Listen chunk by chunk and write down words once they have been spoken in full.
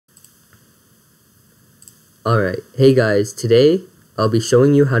Alright, hey guys, today I'll be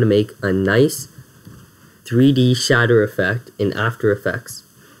showing you how to make a nice 3D shatter effect in After Effects.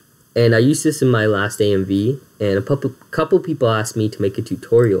 And I used this in my last AMV, and a couple people asked me to make a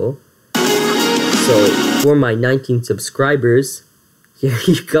tutorial. So for my 19 subscribers, here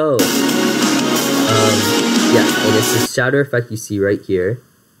you go. Yeah, and it's this shatter effect you see right here.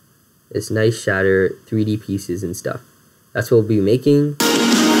 This nice shatter 3D pieces and stuff. That's what we'll be making.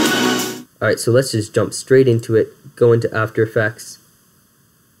 Alright, so let's just jump straight into it. Go into After Effects.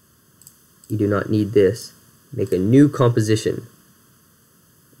 You do not need this. Make a new composition.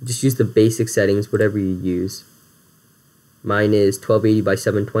 Just use the basic settings, whatever you use. Mine is 1280 by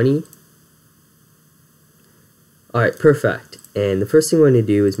 720. Alright, perfect. And the first thing we're going to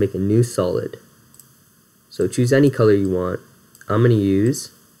do is make a new solid. So choose any color you want. I'm going to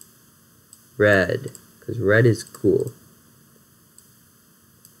use red, because red is cool.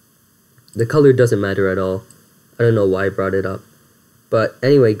 The color doesn't matter at all. I don't know why I brought it up. But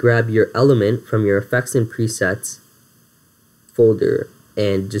anyway, grab your element from your effects and presets folder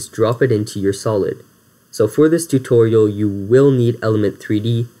and just drop it into your solid. So for this tutorial, you will need Element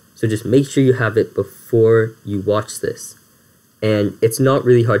 3D, so just make sure you have it before you watch this. And it's not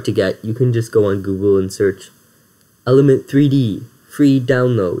really hard to get. You can just go on Google and search Element 3D free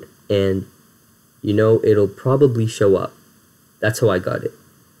download, and you know it'll probably show up. That's how I got it.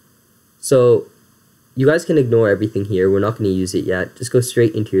 So you guys can ignore everything here. We're not going to use it yet. Just go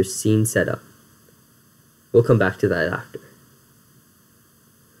straight into your scene setup. We'll come back to that after.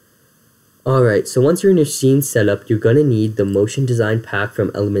 Alright, so once you're in your scene setup, you're going to need the motion design pack from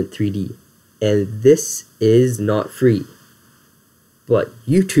Element 3D. And this is not free. But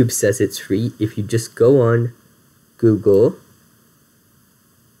YouTube says it's free if you just go on Google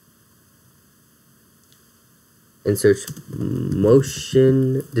and search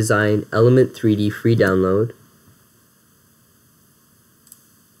motion design Element 3D free download.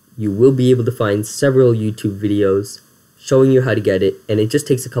 You will be able to find several YouTube videos showing you how to get it, and it just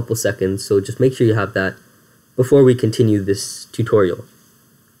takes a couple seconds, so just make sure you have that before we continue this tutorial.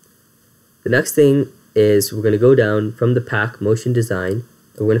 The next thing is we're going to go down from the pack motion design,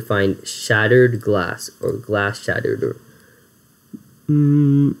 and we're going to find shattered glass, or glass shattered, or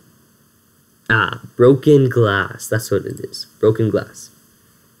broken glass. That's what it is. Broken glass.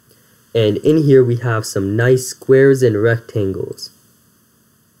 And in here we have some nice squares and rectangles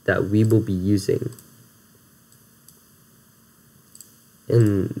that we will be using.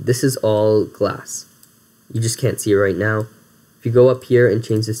 And this is all glass. You just can't see it right now. If you go up here and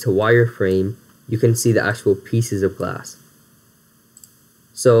change this to wireframe, you can see the actual pieces of glass.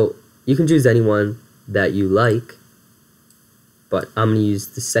 So you can choose any one that you like, but I'm going to use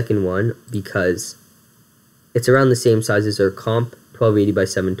the second one because it's around the same size as our comp, 1280 by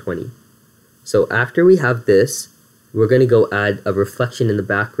 720. So after we have this, we're going to go add a reflection in the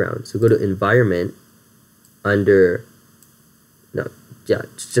background. So go to Environment,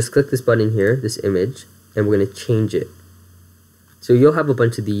 just click this button here, this image, and we're going to change it. So you'll have a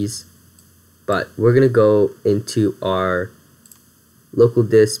bunch of these, but we're going to go into our local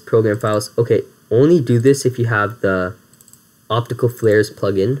disk program files. Okay, only do this if you have the Optical Flares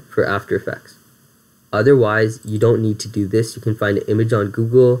plugin for After Effects. Otherwise, you don't need to do this. You can find an image on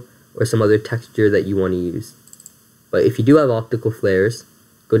Google or some other texture that you want to use. But if you do have Optical Flares,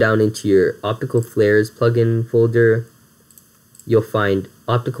 go down into your Optical Flares plugin folder. You'll find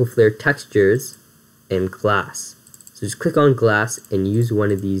Optical Flare Textures and Glass. So just click on Glass and use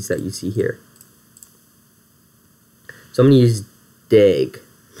one of these that you see here. So I'm going to use DAG.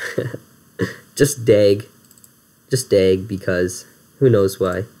 Just DAG. Just DAG because who knows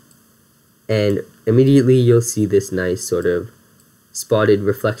why. And immediately you'll see this nice sort of spotted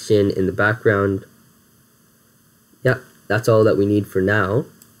reflection in the background. Yeah, that's all that we need for now.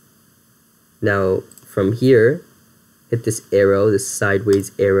 Now from here, hit this arrow, this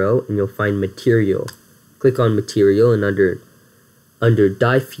sideways arrow, and you'll find material. Click on material, and under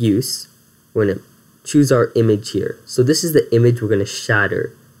diffuse, we're going to choose our image here. So this is the image we're going to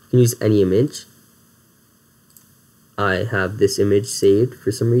shatter. You can use any image. I have this image saved for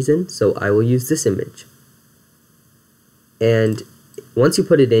some reason, so I will use this image. And once you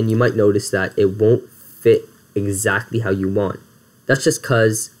put it in, you might notice that it won't fit exactly how you want. That's just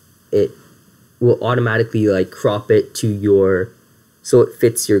because it will automatically like crop it to your, so it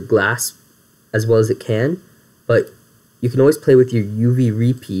fits your glass as well as it can. But you can always play with your UV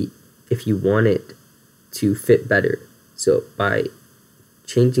repeat if you want it to fit better. So by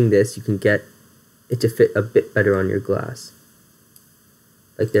changing this, you can get it to fit a bit better on your glass.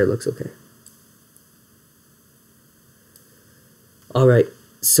 Like there, looks okay. Alright,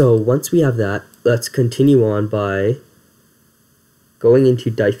 So once we have that, let's continue on by going into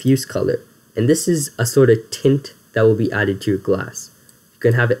diffuse color. And this is a sort of tint that will be added to your glass. You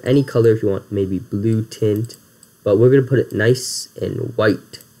can have it any color if you want, maybe blue tint, but we're going to put it nice and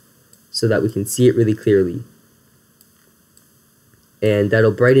white so that we can see it really clearly. And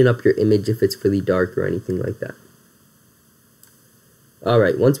that'll brighten up your image if it's really dark or anything like that.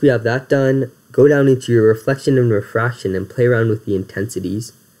 Alright, once we have that done, go down into your reflection and refraction and play around with the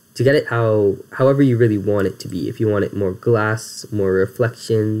intensities to get it however you really want it to be. If you want it more glass, more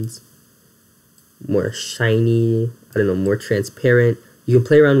reflections, more shiny, I don't know, more transparent, you can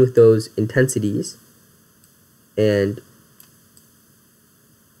play around with those intensities and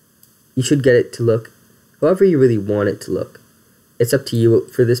you should get it to look however you really want it to look. It's up to you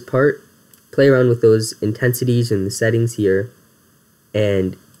for this part. Play around with those intensities and the settings here,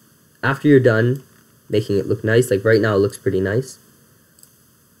 and after you're done making it look nice, like right now it looks pretty nice,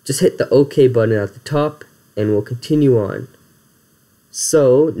 just hit the OK button at the top and we'll continue on.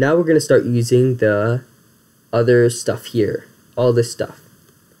 So now we're going to start using the other stuff here, all this stuff.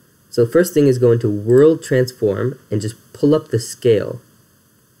 So first thing is go into World Transform and just pull up the scale.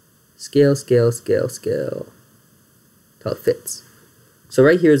 Scale, scale, scale, scale, till it fits. So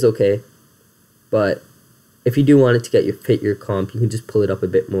right here is okay, but if you do want it to fit your comp, you can just pull it up a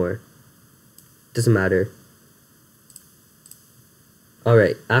bit more. Doesn't matter.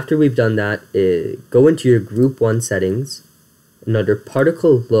 Alright, after we've done that, go into your Group 1 settings, and under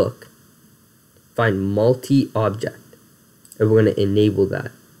Particle Look, find Multi-Object, and we're going to enable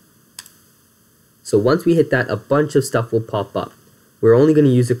that. So once we hit that, a bunch of stuff will pop up. We're only going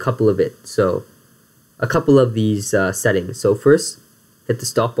to use a couple of it, so a couple of these settings. So first, hit the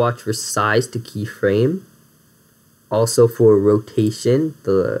stopwatch for size to keyframe. Also for rotation,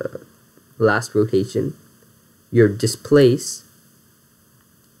 the last rotation, your displace,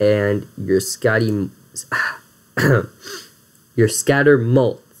 and your your scatter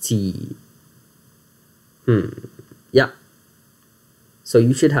multi. Yeah. So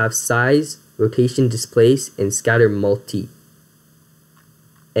you should have size, rotation, displace, and scatter multi.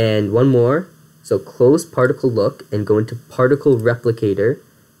 And one more. So close particle look and go into particle replicator,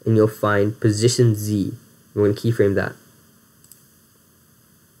 and you'll find position Z. We're going to keyframe that.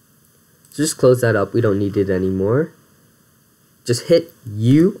 So just close that up. We don't need it anymore. Just hit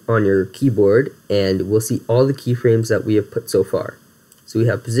U on your keyboard and we'll see all the keyframes that we have put so far. So we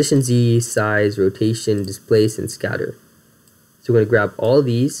have position Z, size, rotation, displace, and scatter. So we're going to grab all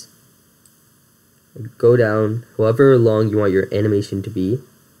these, go down however long you want your animation to be,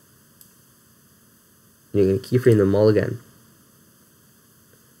 and you're going to keyframe them all again.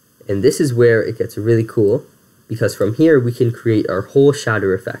 And this is where it gets really cool, because from here we can create our whole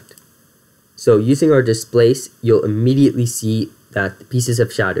shatter effect. So using our displace, you'll immediately see that the pieces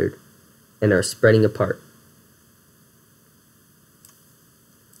have shattered and are spreading apart.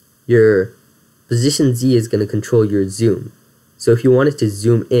 Your position Z is going to control your zoom. So if you wanted to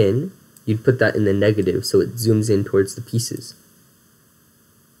zoom in, you'd put that in the negative so it zooms in towards the pieces.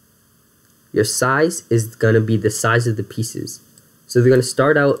 Your size is going to be the size of the pieces. So they're going to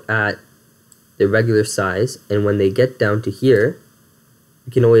start out at the regular size, and when they get down to here,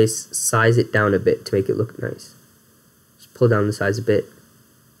 you can always size it down a bit to make it look nice. Just pull down the size a bit.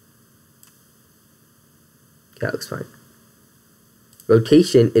 Okay, that looks fine.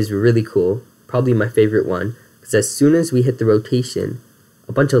 Rotation is really cool, probably my favorite one, because as soon as we hit the rotation,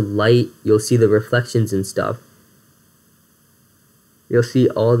 a bunch of light, you'll see the reflections and stuff. You'll see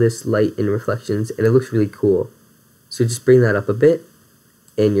all this light and reflections, and it looks really cool. So just bring that up a bit,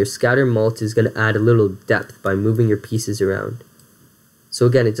 and your scatter mult is going to add a little depth by moving your pieces around. So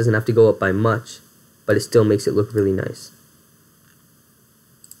again, it doesn't have to go up by much, but it still makes it look really nice.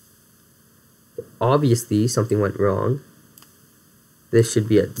 Obviously, something went wrong. This should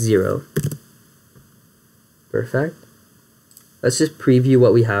be at 0. Perfect. Let's just preview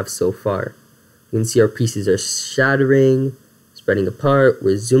what we have so far. You can see our pieces are shattering, spreading apart,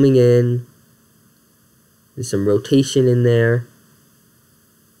 we're zooming in. There's some rotation in there.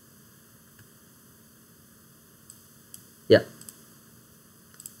 Yeah.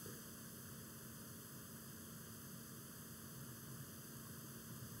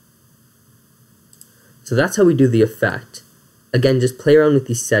 So that's how we do the effect. Again, just play around with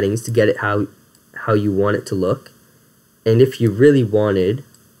these settings to get it how you want it to look. And if you really wanted,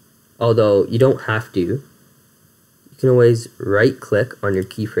 although you don't have to, you can always right click on your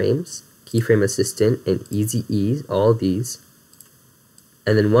keyframes, keyframe assistant, and easy ease, all these.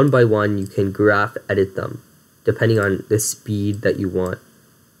 And then one by one you can graph edit them, depending on the speed that you want.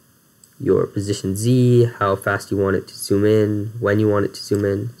 your position Z, how fast you want it to zoom in, when you want it to zoom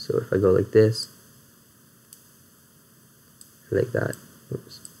in. So if I go like this, like that.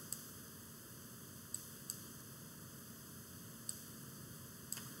 Oops.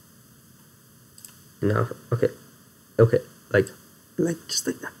 Now, okay, like just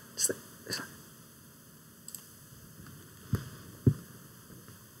like that, just like this.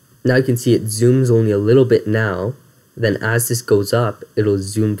 Now you can see it zooms only a little bit now. Then as this goes up, it'll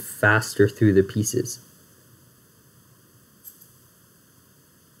zoom faster through the pieces.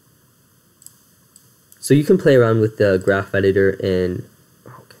 So you can play around with the graph editor and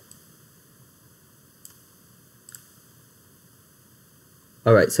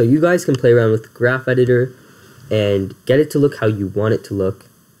Alright, so you guys can play around with the graph editor and get it to look how you want it to look.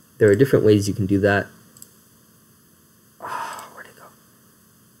 There are different ways you can do that. Oh, where'd it go?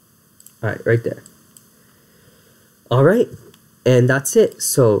 Alright, right there. Alright, and that's it.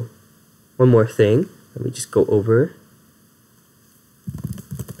 So, one more thing. Let me just go over.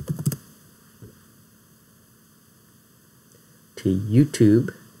 To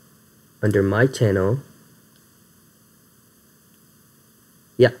YouTube, under my channel.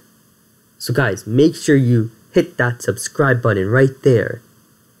 Yeah. So guys, make sure you hit that subscribe button right there.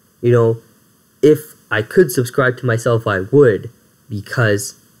 You know, if I could subscribe to myself, I would,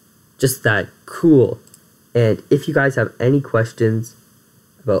 because just that cool. And if you guys have any questions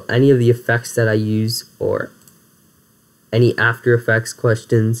about any of the effects that I use or any After Effects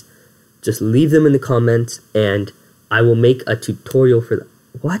questions, just leave them in the comments and I will make a tutorial for that.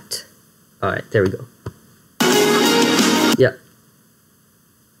 What? Alright, there we go. Yeah.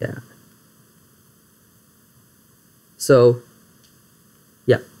 Yeah. So,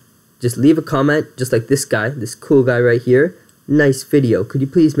 yeah. Just leave a comment, just like this guy, this cool guy right here. Nice video. Could you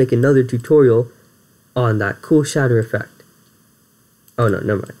please make another tutorial on that cool shatter effect? Oh no,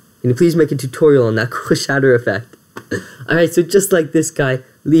 never mind. Can you please make a tutorial on that cool shatter effect? Alright, so just like this guy,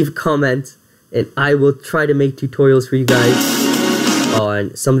 leave comments and I will try to make tutorials for you guys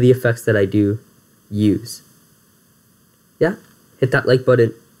on some of the effects that I do use. Yeah, hit that like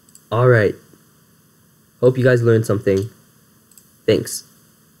button. Alright. Hope you guys learned something. Thanks.